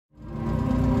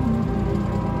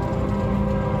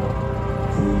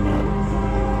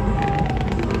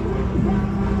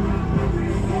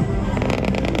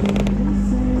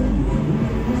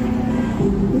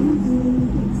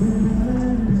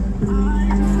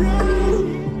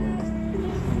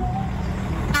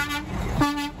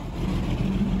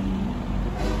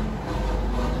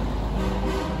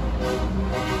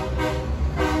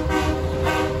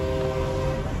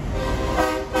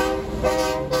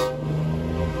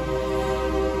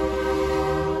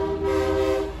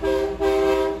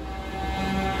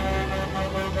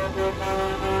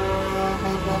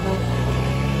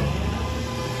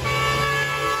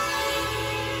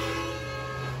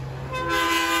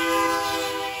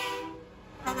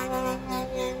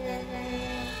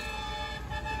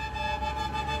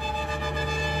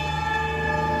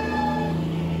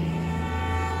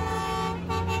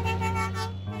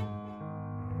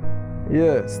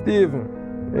Yeah, Steven,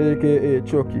 aka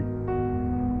Trucky.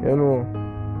 You know,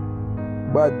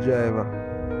 bad driver.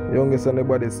 Youngest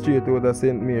anybody straight out of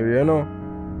St. Mary, you know.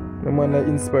 The man that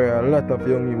inspire a lot of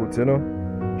young youths, you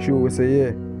know. Show we say,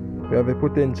 yeah, we have a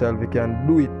potential, we can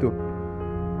do it too.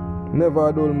 Never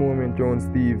a dull moment around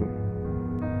Steven.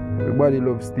 Everybody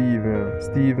loves Steven.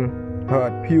 Steven,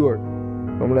 heart pure.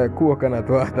 I'm like coconut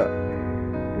water.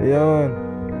 Yeah,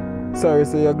 man. Sorry,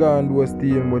 say you're gone to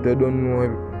Steven, but I don't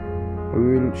know.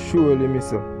 We will surely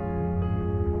miss you.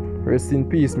 Rest in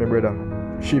peace, my brother.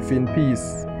 Shift in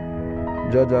peace.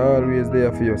 Jaja always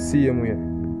there for you. Same way.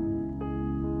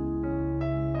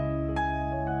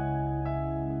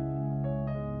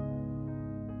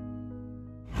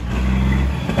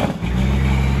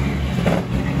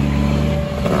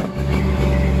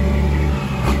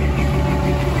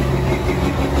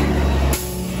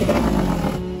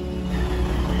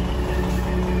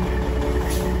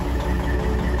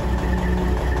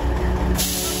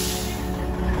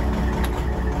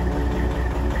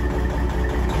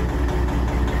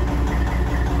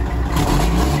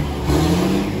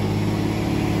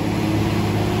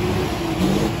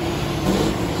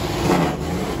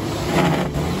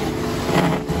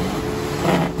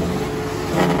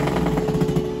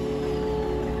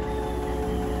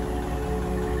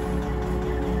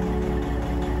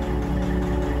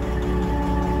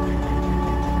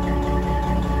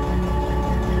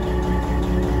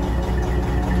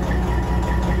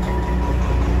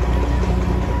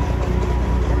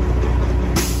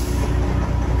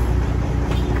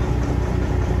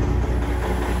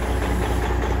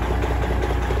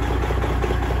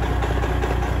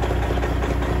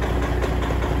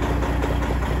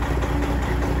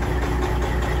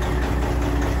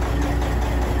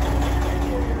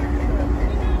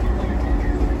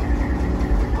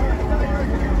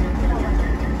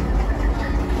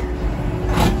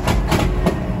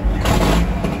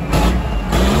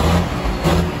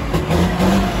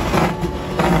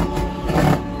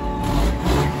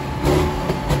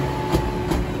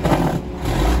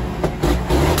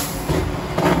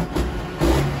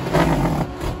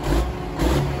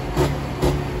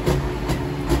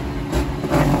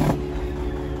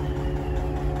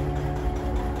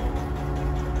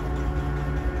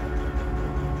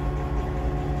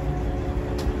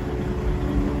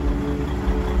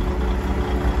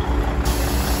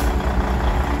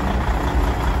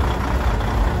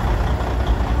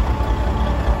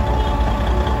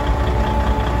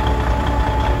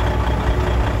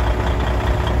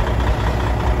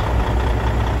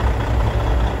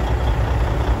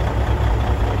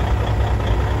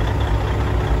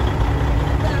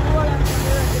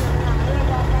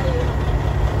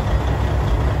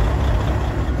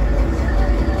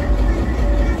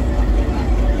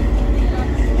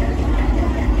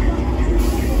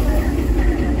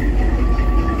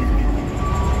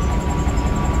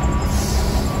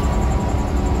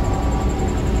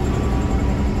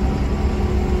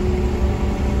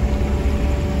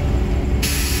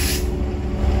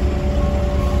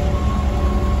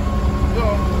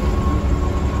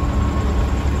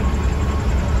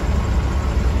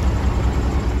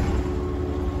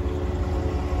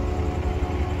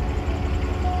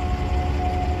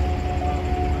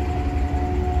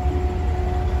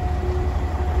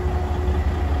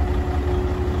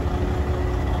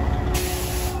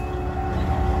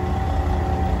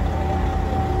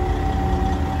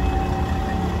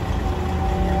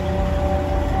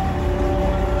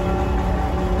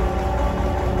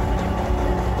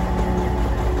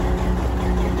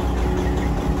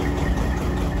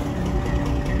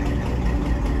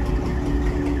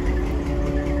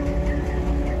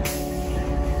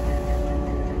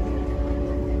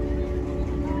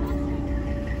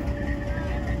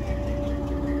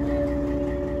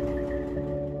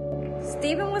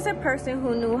 Steven was a person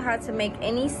who knew how to make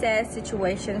any sad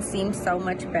situation seem so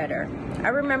much better. I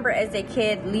remember as a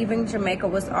kid, leaving Jamaica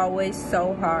was always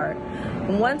so hard.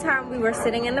 One time we were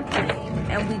sitting in the plane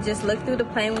and we just looked through the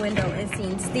plane window and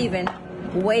seen Steven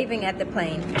waving at the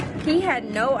plane. He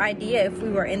had no idea if we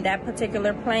were in that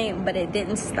particular plane, but it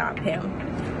didn't stop him.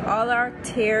 All our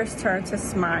tears turned to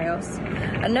smiles.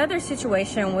 Another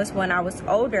situation was when I was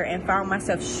older and found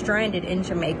myself stranded in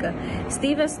Jamaica.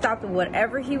 Steven stopped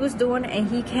whatever he was doing and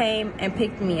he came and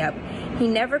picked me up. He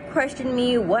never questioned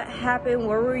me, what happened,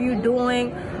 what were you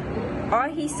doing? All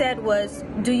he said was,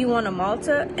 do you want a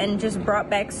Malta? And just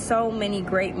brought back so many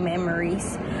great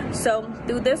memories. So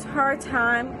through this hard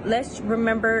time, let's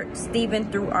remember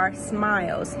Steven through our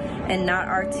smiles and not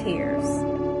our tears.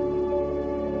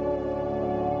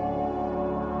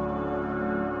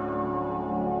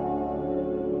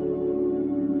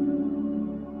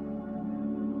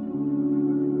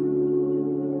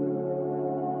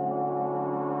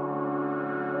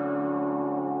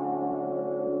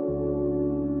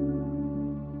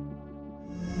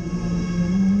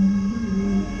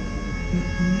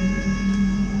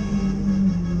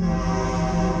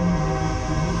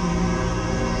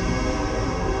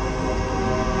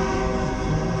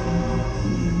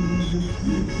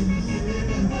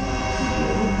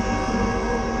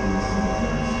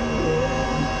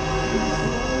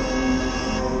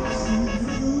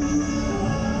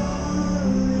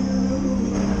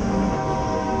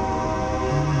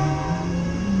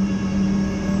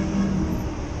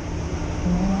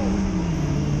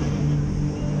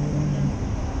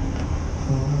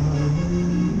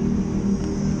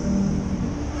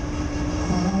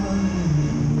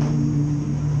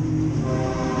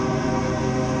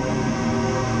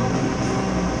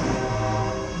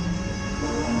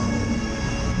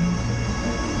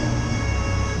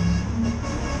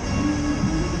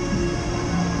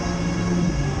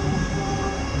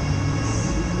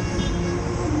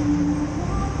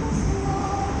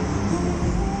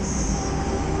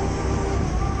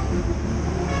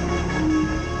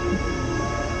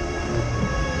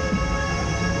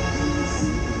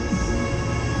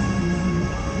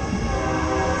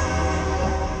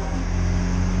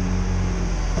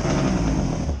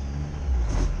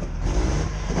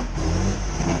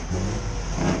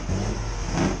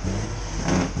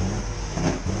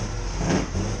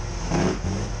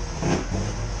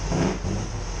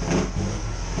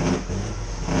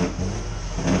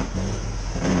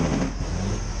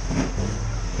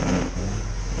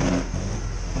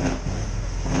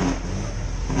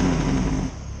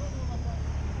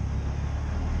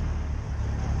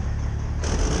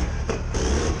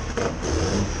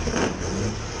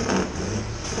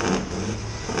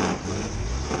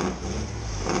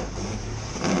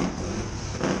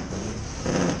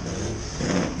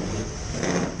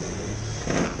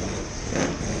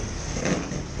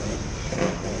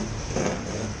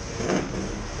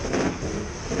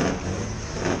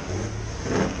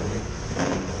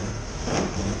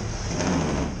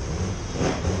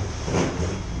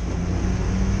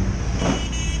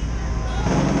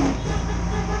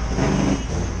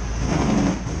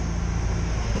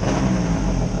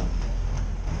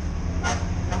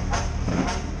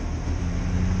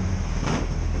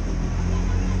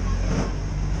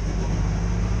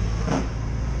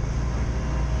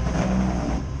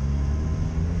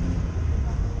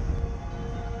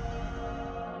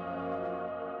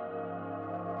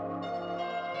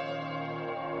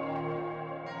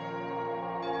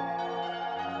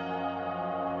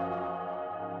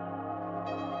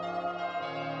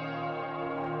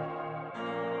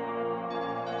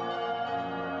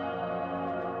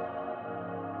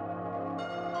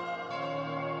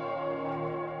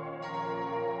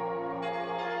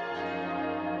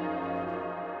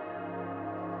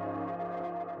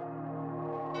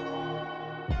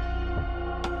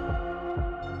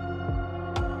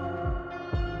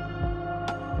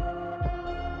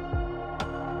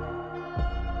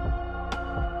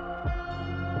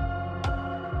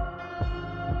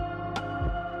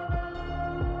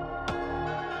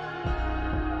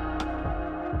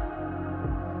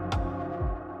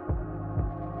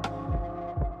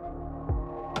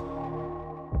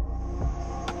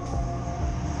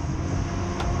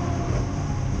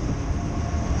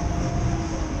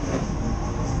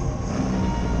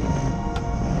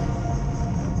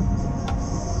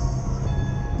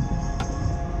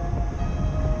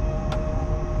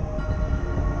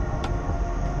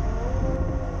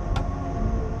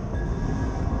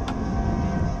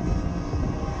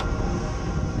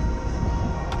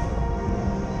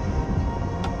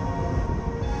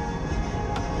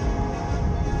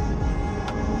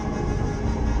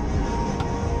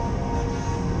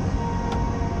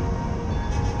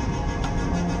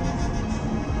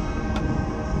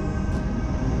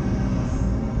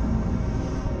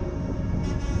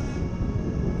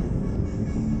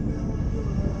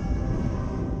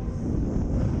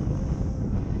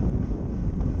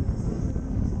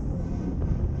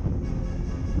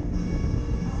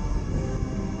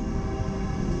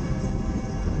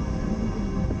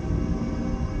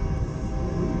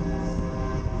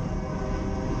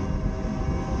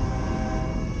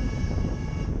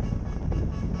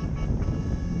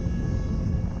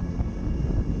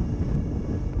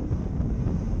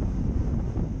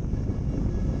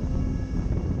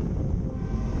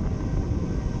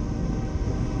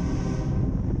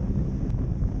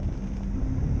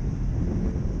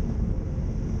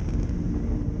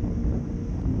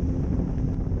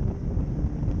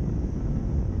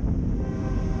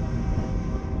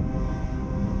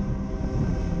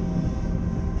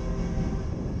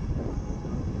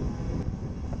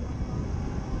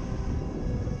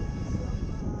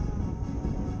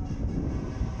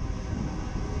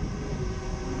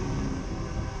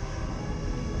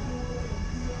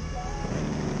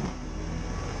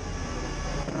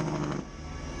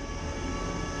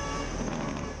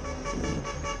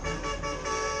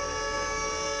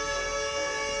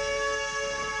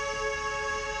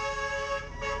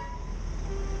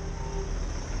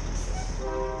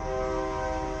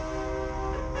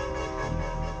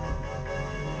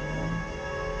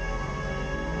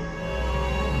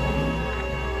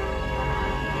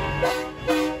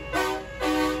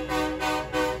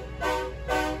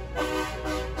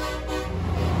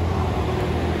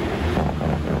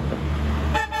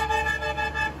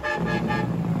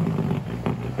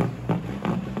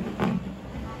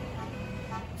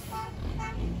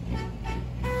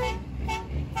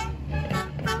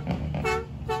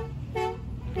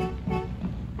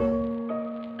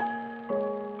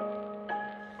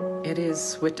 It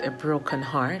is with a broken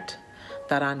heart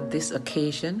that on this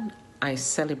occasion I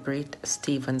celebrate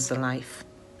Stephen's life.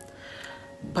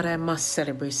 But I must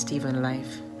celebrate Stephen's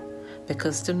life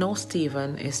because to know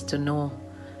Stephen is to know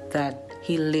that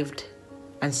he lived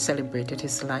and celebrated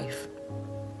his life.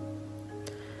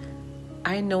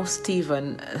 I know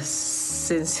Stephen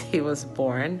since he was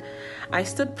born. I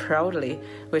stood proudly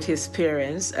with his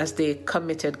parents as they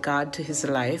committed God to his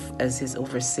life as his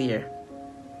overseer.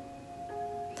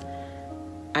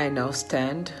 I now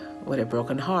stand with a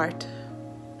broken heart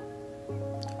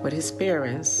with his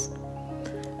parents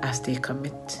as they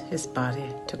commit his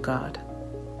body to God.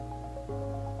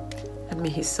 And may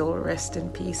his soul rest in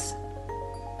peace.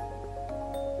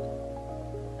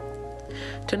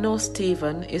 To know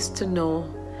Stephen is to know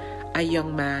a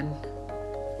young man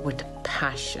with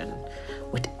passion,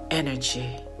 with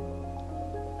energy.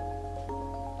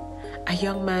 A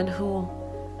young man who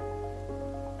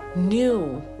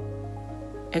knew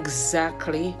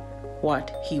exactly what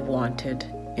he wanted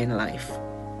in life.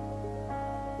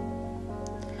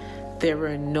 There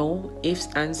were no ifs,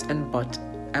 ands, and buts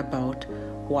about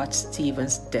what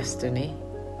Stephen's destiny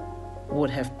would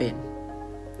have been.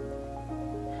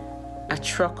 A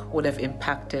truck would have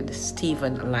impacted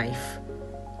Stephen's life.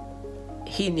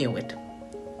 He knew it.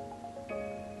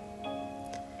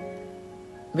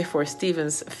 Before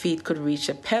Stephen's feet could reach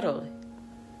a pedal,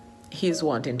 he's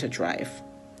wanting to drive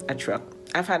a truck.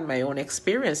 I've had my own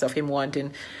experience of him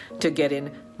wanting to get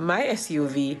in my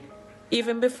SUV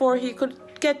even before he could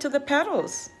get to the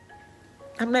pedals.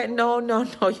 I'm like, no,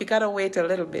 you gotta wait a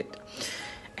little bit.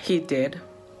 He did.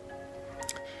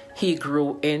 He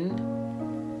grew in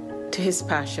to his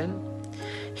passion.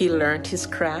 He learned his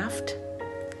craft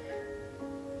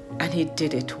and he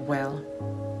did it well.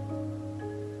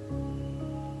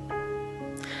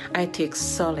 I take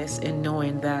solace in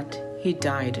knowing that he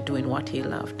died doing what he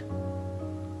loved.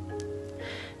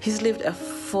 He's lived a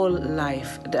full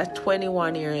life. That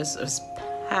 21 years was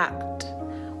packed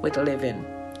with living.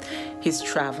 He's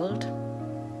traveled.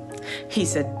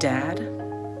 He's a dad.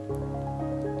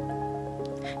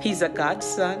 He's a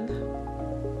godson,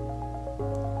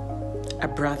 a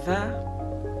brother,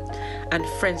 and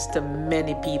friends to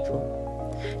many people.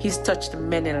 He's touched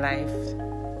many lives.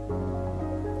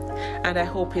 And I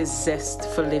hope his zest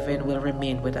for living will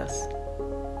remain with us.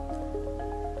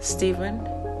 Stephen,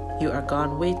 you are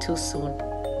gone way too soon,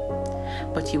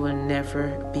 but you will never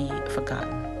be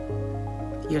forgotten.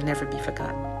 You'll never be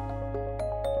forgotten.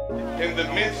 In the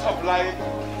midst of life,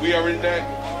 we are in debt.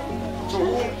 To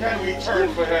whom can we turn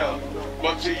for help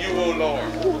but to you, O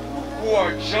Lord, who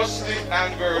are justly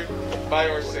angered by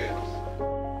our sins?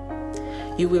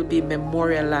 You will be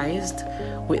memorialized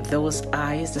with those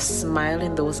eyes, the smile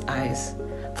in those eyes,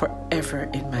 forever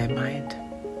in my mind.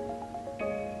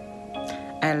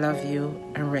 I love you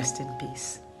and rest in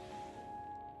peace.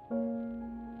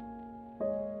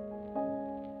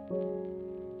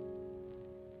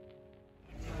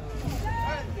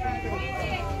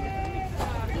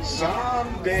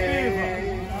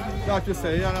 Someday. Like you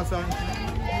say, you understand?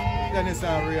 Then it's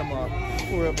a real mark.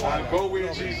 I'll go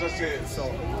where Jesus is. So,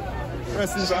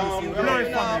 rest in peace.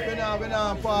 We're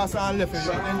not pass and left it.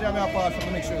 Then you pass to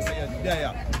make sure you're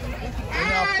there. When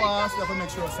you pass, you have to make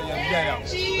sure you're there.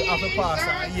 You have to pass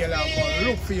and yell and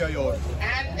look for your yard.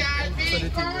 So the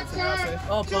thing is, you say,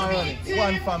 up and running.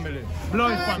 One family.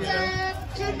 Blood family.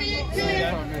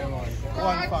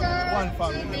 One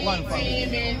family. One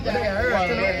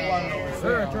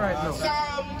hurt right now.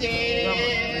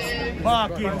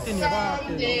 Barking.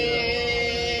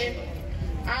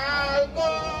 I'll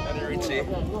go. Richie, I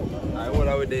want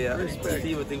to be there.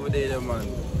 People think we're there, man.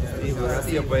 People are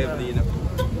still for everything.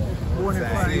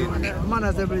 Man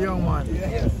as every young man.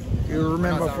 Yes. You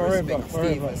remember forever.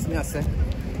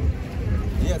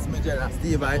 Yes, my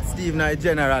general. Steve not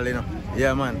general, you know.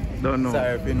 Yeah, man. Don't know.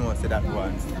 Sorry if you know, say that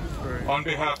once. On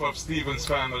behalf of Stephen's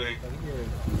family,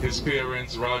 his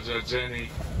parents, Roger, Jenny,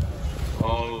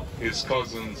 all his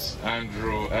cousins,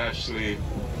 Andrew, Ashley,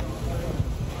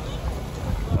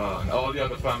 and all the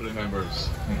other family members,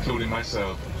 including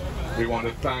myself, we want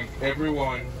to thank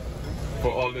everyone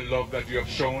for all the love that you have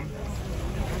shown,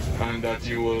 and that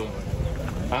you will,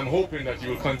 I'm hoping that you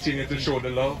will continue to show the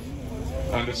love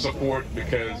and the support,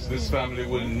 because this family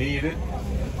will need it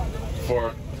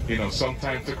for, some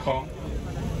time to come.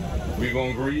 We're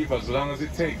going to grieve as long as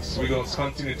it takes. We're going to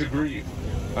continue to grieve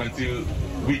until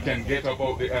we can get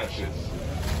above the ashes.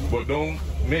 But don't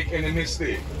make any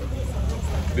mistake.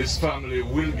 This family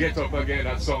will get up again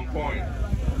at some point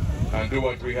and do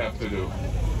what we have to do.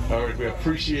 All right, we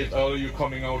appreciate all of you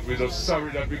coming out. We're just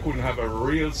sorry that we couldn't have a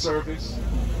real service,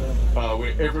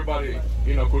 where everybody,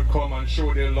 you know, could come and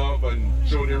show their love and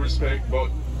show their respect, but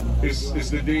it's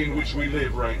the day in which we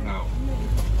live right now.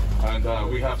 And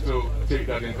we have to take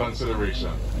that in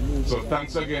consideration. So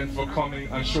thanks again for coming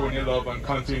and showing your love, and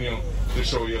continue to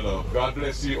show your love. God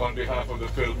bless you on behalf of the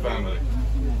Philp family.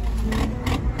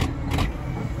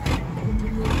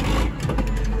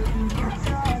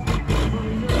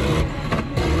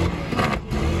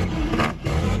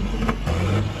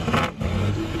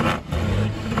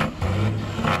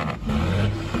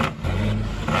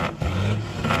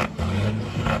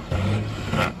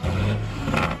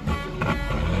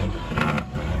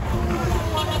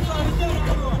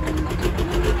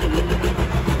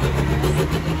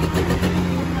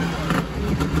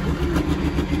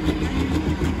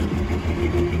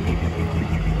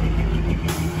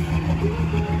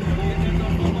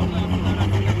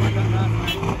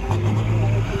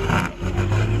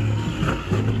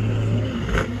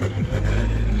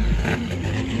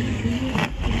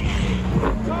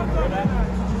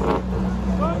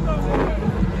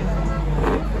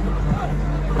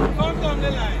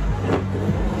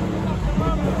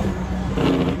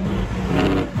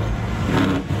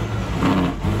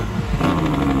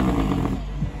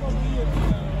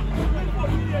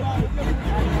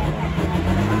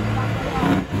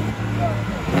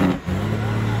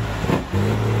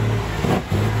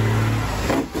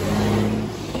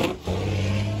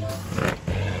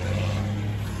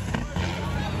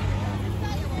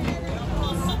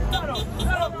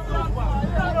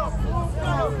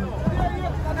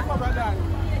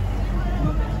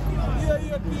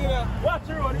 Watch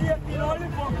the road, 18 only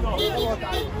fuck now.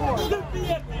 Just be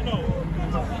 18 now.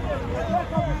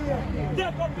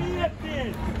 Just be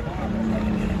 18.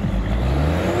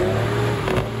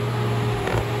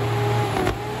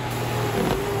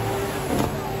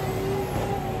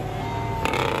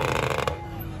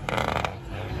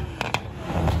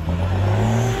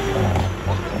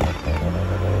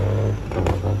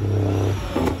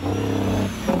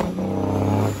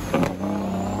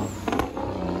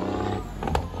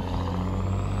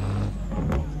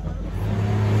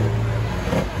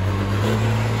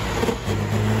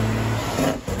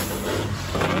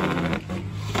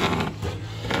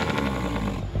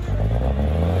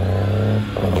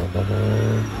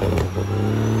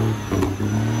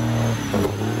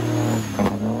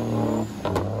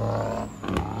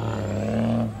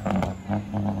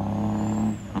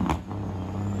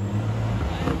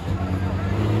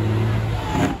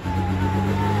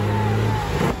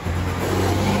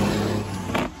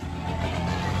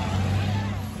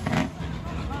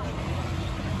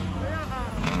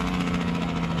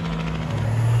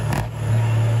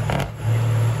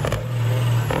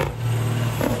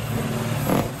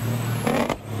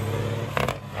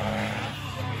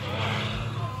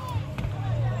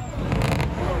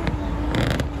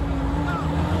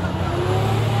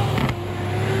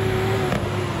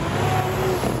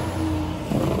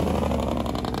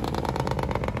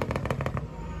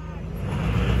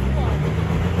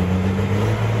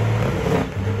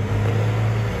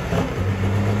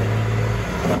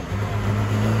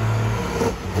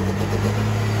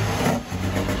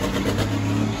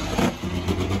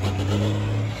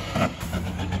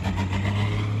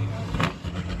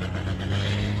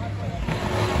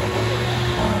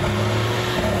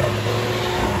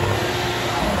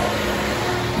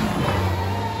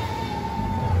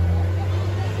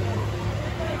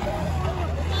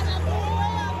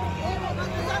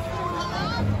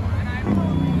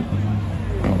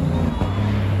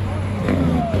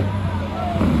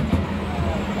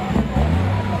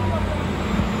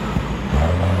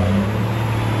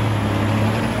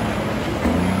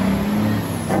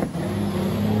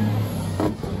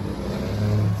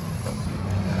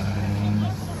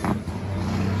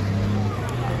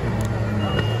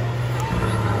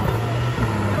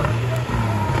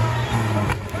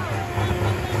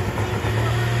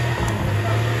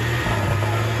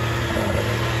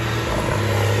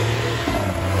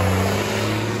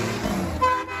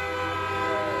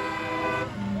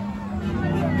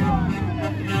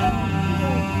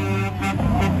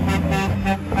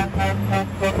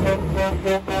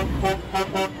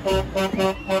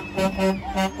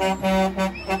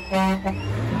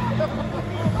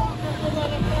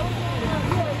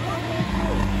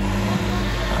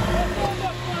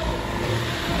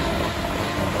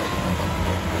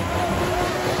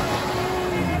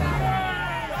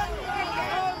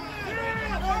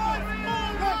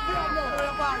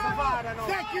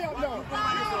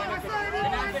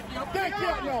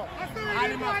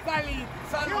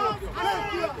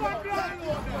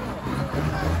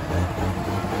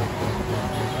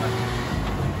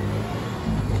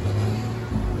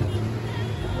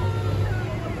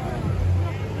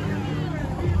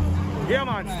 Yeah,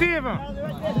 man. Stephen,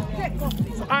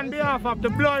 so on behalf of the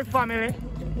Bloy family,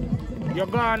 you're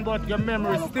gone, but your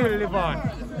memory still live on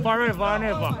forever and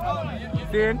ever.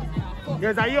 See?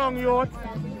 There's a young youth,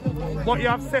 but you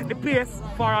have set the pace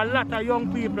for a lot of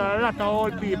young people and a lot of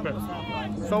old people.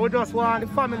 So we just want the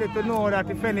family to know that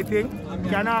if anything, you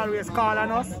can always call on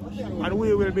us and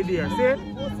we will be there. See?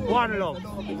 One love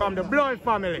from the Bloy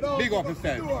family. Big up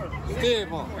yourself. Steve,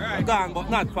 gone but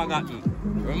not forgotten.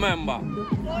 Remember,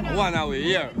 one away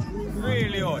here.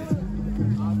 Really hot.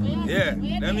 Yeah,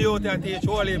 them youth that teach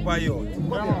whole heap of youth.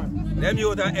 Them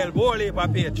youth that help whole heap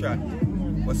of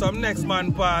patron. But some next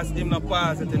man pass, him not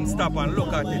pass it, him stop and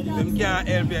look at it. If him can't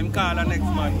help him, call the next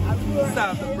man.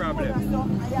 Solve the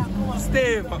problem.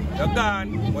 Steve, you're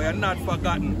gone, but you're not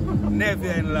forgotten.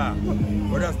 Never-in-law.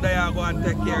 We're just there go and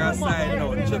take care of side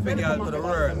now. Chippy girl to the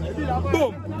world.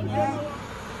 Boom!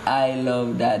 I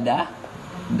love Dada.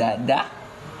 Dada.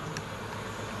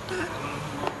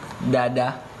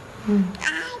 Dada.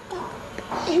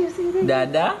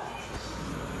 Dada.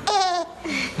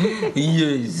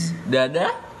 Yes.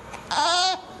 Dada.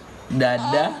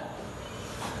 Dada.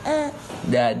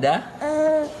 Dada.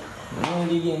 No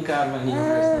giging karma ni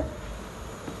first.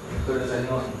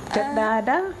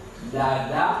 Dada.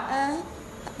 Dada.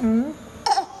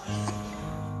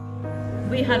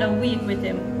 We had a week with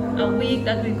him, a week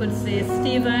that we could say,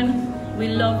 Stephen, we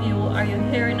love you, are you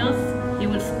hearing us? He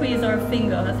would squeeze our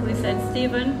finger as we said,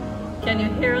 Stephen, can you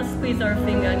hear us squeeze our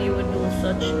finger? And he would do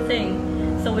such thing.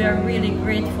 So we are really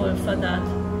grateful for that.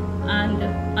 And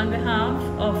on behalf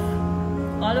of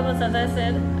all of us, as I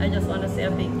said, I just want to say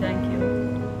a big thank you.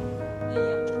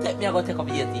 Let me go take up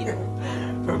your tea.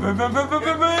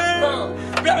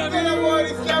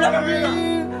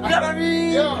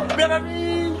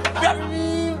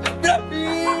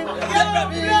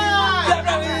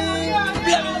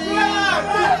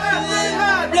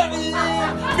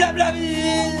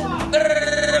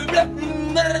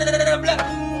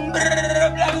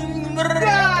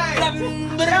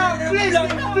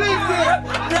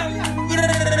 Please.